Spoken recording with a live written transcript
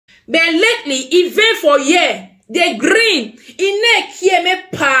but lately even for year the green in neck here me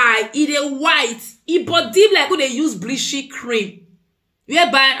pie the white body like who they use bleachy cream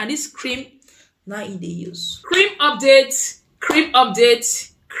whereby and this cream now they use cream update.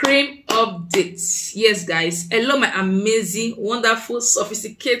 Yes guys, hello my amazing, wonderful,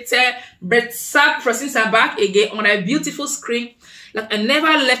 sophisticated bedside persons are back again on a beautiful screen. Like I never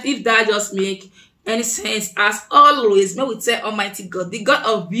left. If that just make any sense, as always, may we say Almighty God, the God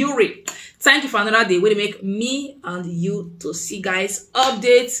of beauty, thank you for another day where they make me and you to see guys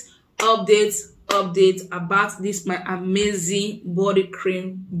updates about this my amazing body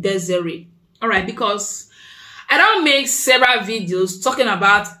cream Desiree. All right, because I don't make several videos talking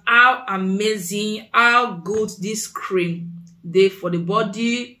about how amazing, how good this cream they for the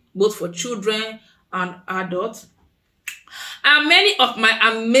body, both for children and adults. And many of my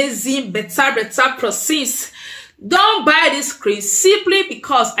amazing better persons don't buy this cream simply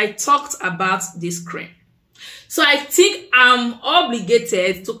because I talked about this cream. So I think I'm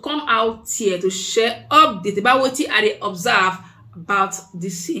obligated to come out here to share update about what I observe about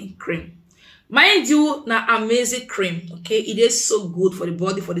this cream. Mind you, now amazing cream, okay? It is so good for the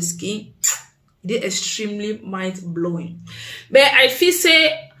body, for the skin. It is extremely mind-blowing. But I feel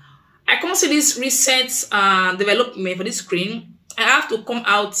say, I consider this recent development for this cream. I have to come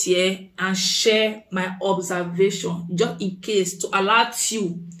out here and share my observation, just in case, to alert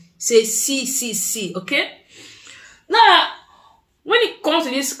you. Say, see, okay? Now, when it comes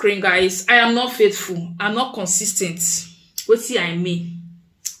to this cream, guys, I am not faithful. I'm not consistent. What see I mean?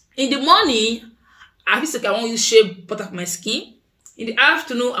 In the morning, I feel like I want to use shea butter for my skin. In the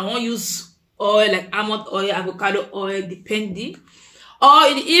afternoon, I want to use oil like almond oil, avocado oil, depending. Or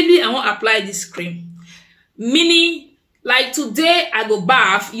in the evening, I want to apply this cream. Meaning, like today, I go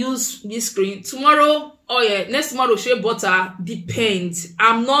bath, use this cream. Tomorrow, oil. Next tomorrow, shea butter, depends.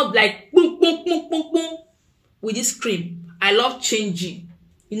 I'm not like boom with this cream. I love changing.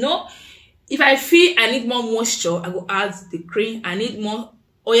 You know, if I feel I need more moisture, I go add the cream. I need more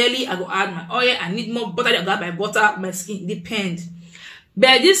oily, I go add my oil. I need more butter, I go add my butter. My skin depends.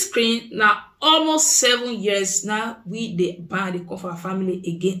 But this cream now almost 7 years now we they buy the come for our family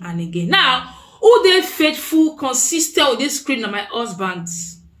again and again. Now who they faithful, consistent with this cream? Now my husband.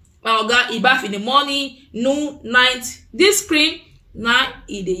 My God, he bath in the morning, noon, night. This cream now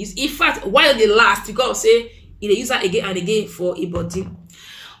he they use. In fact, while they last, because say he they use that again and again for a body.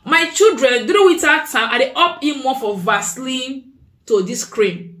 My children during winter time, are they up in more for Vaseline to this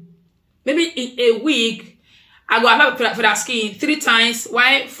cream. Maybe in a week, I go apply for that skin 3 times,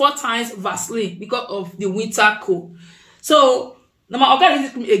 why 4 times Vaseline because of the winter cold. So now my organic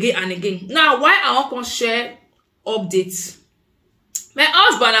this cream again and again. Now why I want to share updates? My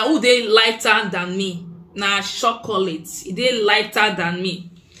husband who they lighter than me. Now chocolate, they lighter than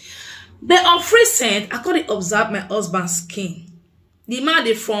me. But on recent, I could observe my husband's skin. The man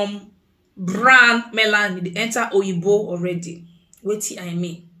they from brown melanin, they enter Oyibo already. What I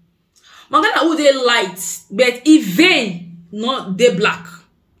mean? Magana who they light, but even not they black.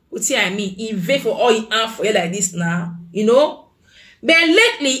 What I mean? Even for all you have for you like this now, you know. But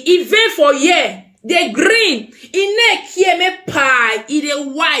lately, even for year, the green in neck here me pie,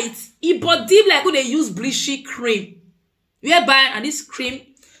 the white, body like who they use bleachy cream. Whereby and this cream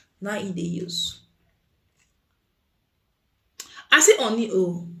now they use. I say only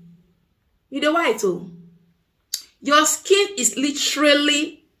oh, you the white oh. Your skin is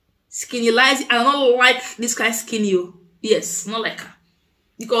literally skinnyized. I don't like this kind of skin you. Yes, not like her.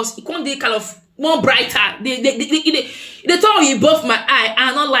 Because it can't be kind of more brighter. They turn you above my eye.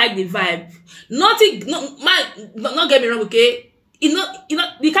 I don't like the vibe. Nothing, not get me wrong, okay? It's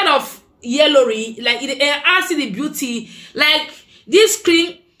not the kind of yellowy, like it adds the beauty. Like this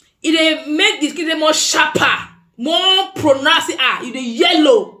cream, it make the skin more sharper, more pronounced. It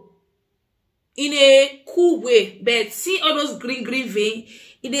yellow. In a cool way, but see all those green vein,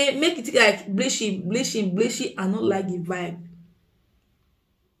 it make it like bleachy, and not like the vibe.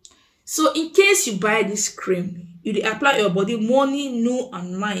 So in case you buy this cream, you apply your body morning, noon,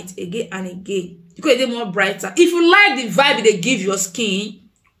 and night again and again. Because it's more brighter. If you like the vibe they give your skin,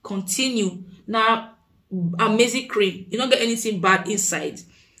 continue. Now, amazing cream. You don't get anything bad inside.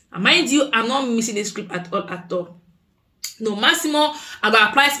 And mind you, I'm not missing this cream at all. No, maximum, I gotta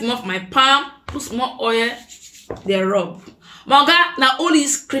apply some of my palm, put some more oil, then rub. Manga, now only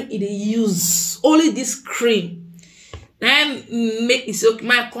this cream they use. Only this cream. Then make this okay.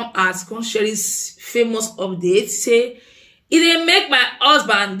 My come share this famous update. Say it make my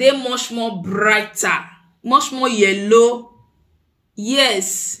husband they much more brighter, much more yellow.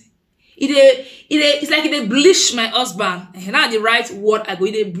 Yes. It's like they bleach my husband. And now the right word I go,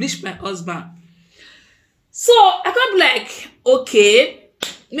 they bleach my husband. So I can't be like, okay,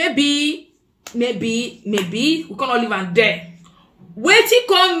 maybe we cannot live and there. Waiting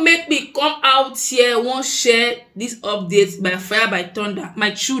come make me come out here, won't share this update by fire by thunder.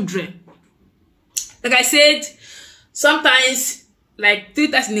 My children, like I said, sometimes like 3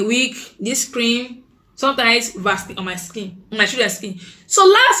 times in a week, this cream, sometimes Vaseline on my skin, on my children's skin. So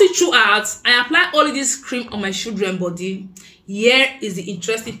last week throughout, I apply all of this cream on my children's body. Here is the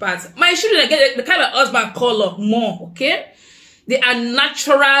interesting part. My children get the kind of husband color more, okay? They are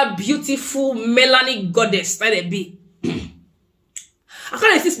natural, beautiful, melanin goddess, like they be. I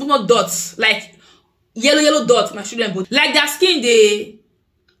can't see small dots, like yellow dots, my children, but like their skin,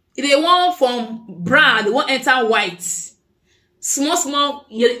 they want from brown, they want enter white. Small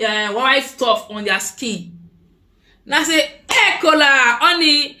white stuff on their skin. Now I say, hey, Kola,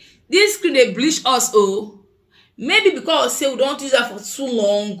 honey, this cream they bleach us, oh. Maybe because say we don't use that for too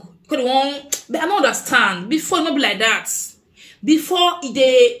long. Because they want, but I don't understand. Before it not be like that. Before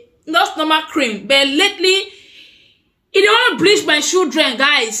they not normal cream, but lately it don't bleach my children,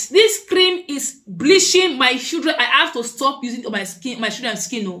 guys. This cream is bleaching my children. I have to stop using it on my skin, my children's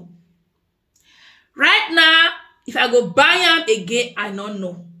skin. No. Right now, if I go buy them again, I don't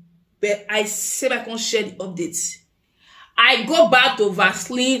know. But I say I can't share the updates. I go back to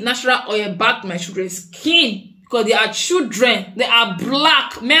Vaseline natural oil back to my children's skin. Because they are children. They are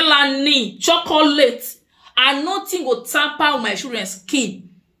black, melanin, chocolate. And nothing will tamper with my children's skin.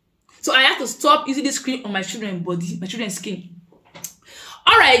 So I have to stop using this cream on my children's body, my children's skin.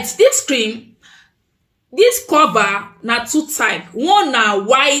 Alright, this cream, this cover, na 2 types. One are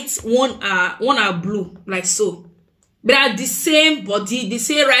white, one are blue, like so. But are the same body, the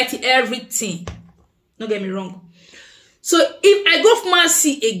same writing, everything. Don't get me wrong. So if I go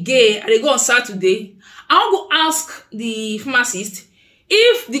pharmacy again, and I go on Saturday, I'll go ask the pharmacist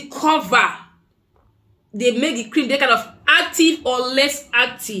if the cover they make the cream they kind of active or less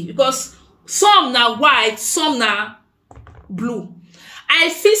active, because some now white, some now blue. I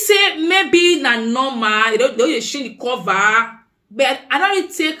feel say maybe na normal, they don't show the cover, but I don't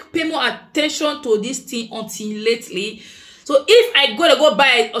really pay more attention to this thing until lately. So if I go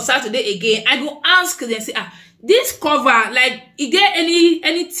buy it on Saturday again, I go ask them, say, this cover, like, is there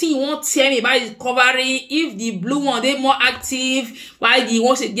anything you want to tell me about this covering? If the blue one they more active, while the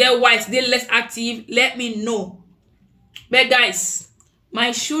ones that get white they less active, let me know. But guys,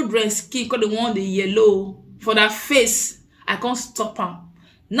 my children's skin, because they want the yellow for their face, I can't stop them.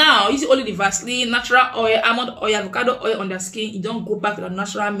 Now, use only the Vaseline, natural oil, almond oil, avocado oil on their skin. You don't go back to the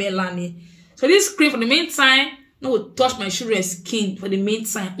natural melanin. So this cream for the meantime, no will touch my children's skin for the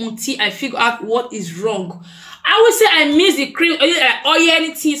meantime until I figure out what is wrong. I would say I miss the cream, oil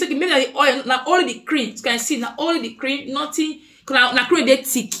anything. So you can make the oil, not only the cream. You can see not only the cream, nothing. Because now cream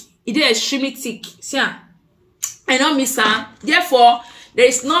is thick. It is extremely thick. See, I don't miss her. Therefore, there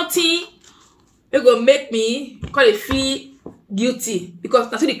is nothing that will make me feel guilty, because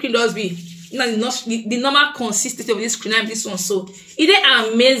that's what the cream does be. You know, the normal consistency of this cream and this one. So it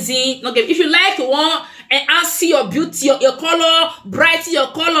is amazing. Okay, if you like one and see your beauty, your color, brighten your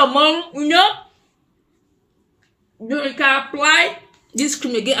color, mom, you know, you can apply this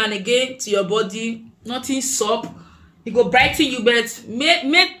cream again and again to your body. Nothing soap. It go brighten you, but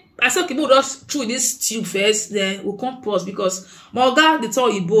make I said people just through this tube first, then we'll come pause, because my God, they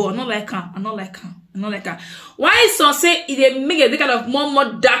tell you, boy, I'm not like her. I'm not like her. I'm not like her. Why some say it make it kind of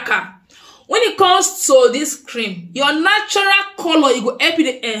more darker? When it comes to this cream, your natural color, you go help you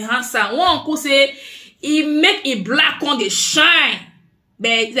to enhance it. One could say it make it black on the shine,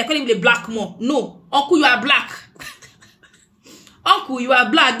 but they call it the black more. No, uncle, you are black. Uncle, you are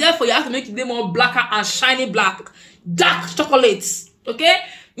black. Therefore, you have to make it more blacker and shiny black, dark chocolates. Okay,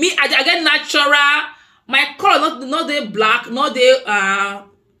 me I get natural. My color not the black, not the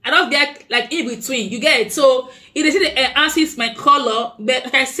I don't get like in between. You get it? So it is it enhances my color, but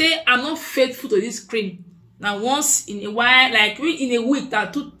like I say, I'm not faithful to this cream. Now once in a while, like in a week,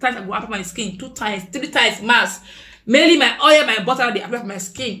 that 2 times I go apply my skin, 2 times, 3 times mask. Mainly my oil, my butter, they apply for my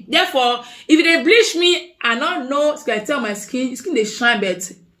skin. Therefore, if they bleach me, I don't know. So I tell my skin they shine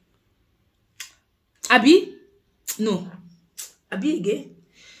better. Abi, no, Abi again.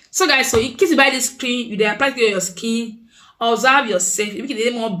 So guys, so in case you buy this cream, you they apply it to your skin. Observe yourself. If you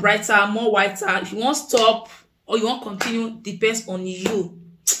get more brighter, more whiter, if you want to stop or you want to continue, depends on you.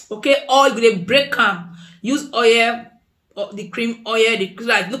 Okay, or you gonna break them. Use oil or the cream oil,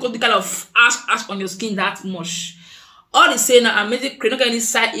 like look at the kind of ash on your skin that much. All the same now, amazing cream, not get any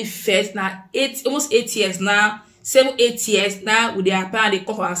side effects. Now almost 8 years now. 7-8 years now with their apply and they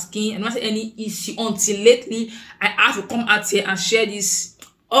come for our skin and not any issue until lately. I have to come out here and share this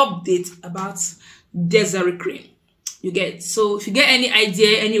update about Desiree cream. You get. So if you get any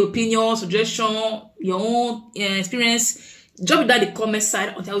idea, any opinion, suggestion, your own experience, drop it down the comment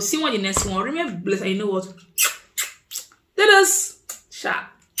side until I will see you on the next one. Remember, bless, and you know what? Let us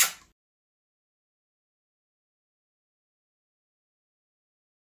chat.